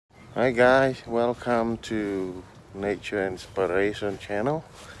Hi guys, welcome to Nature Inspiration channel.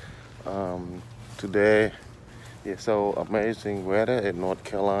 Um, Today is so amazing weather in North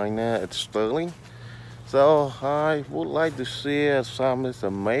Carolina at Sterling. So I would like to share some of this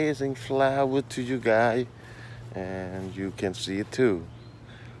amazing flower to you guys, and you can see it too.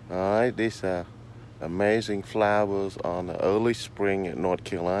 Alright, these are amazing flowers on the early spring in North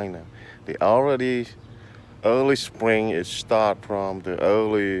Carolina. They already early spring. It start from the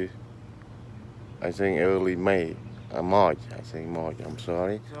early May, March. I think March. I'm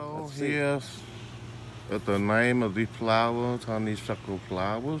sorry. So here's the name of the flowers, honeysuckle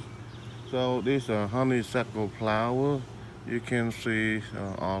flowers. So these are honeysuckle flowers. You can see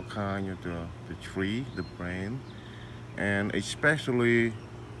all kinds of the tree, the plant, and especially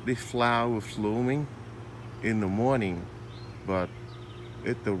this flower blooming in the morning. But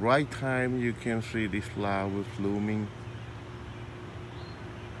at the right time, you can see this flower blooming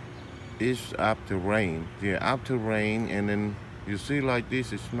is after rain. Yeah, after rain, and then you see like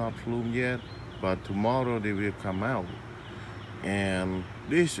this, it's not bloom yet, but tomorrow they will come out. And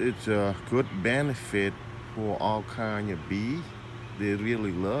this is a good benefit for all kind of bees. They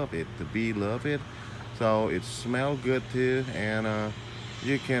really love it. The bee love it, so it smells good too, and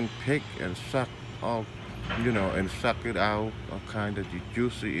you can pick and suck all, and suck it out, all kind of the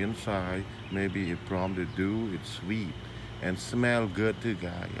juicy inside. Maybe it from the dew, it's sweet and smell good too,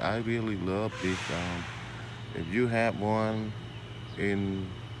 guys. I really love this. If you have one in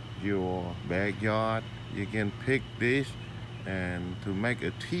your backyard, you can pick this and to make a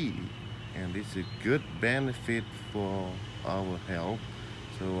tea, and it's a good benefit for our health.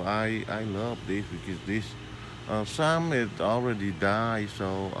 So I love this because this some it already died,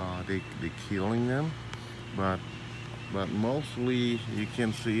 so they killing them, but mostly you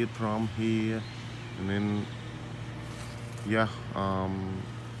can see it from here, and then yeah,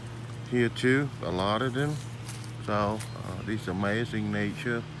 here too, a lot of them. So this amazing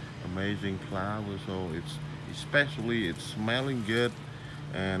nature, amazing flowers. So it's smelling good,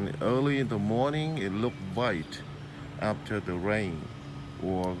 and early in the morning it look white after the rain,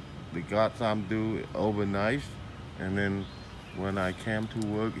 or they got some dew overnight, and then when I came to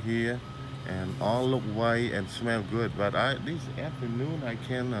work here, and all look white and smell good. But this afternoon I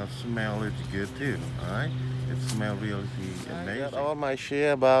can smell it good too. All right, it smells really amazing. I got all my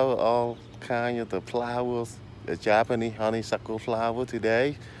share about all kind of the flowers, the Japanese honeysuckle flower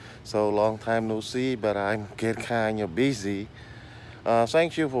today. So long time no see, but I'm get kind of busy.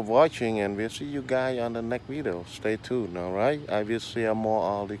 Thank you for watching, and we'll see you guys on the next video. Stay tuned, all right? I will share more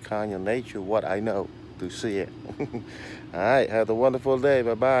all the kind of nature, what I know to see it. All right, have a wonderful day.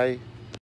 Bye-bye.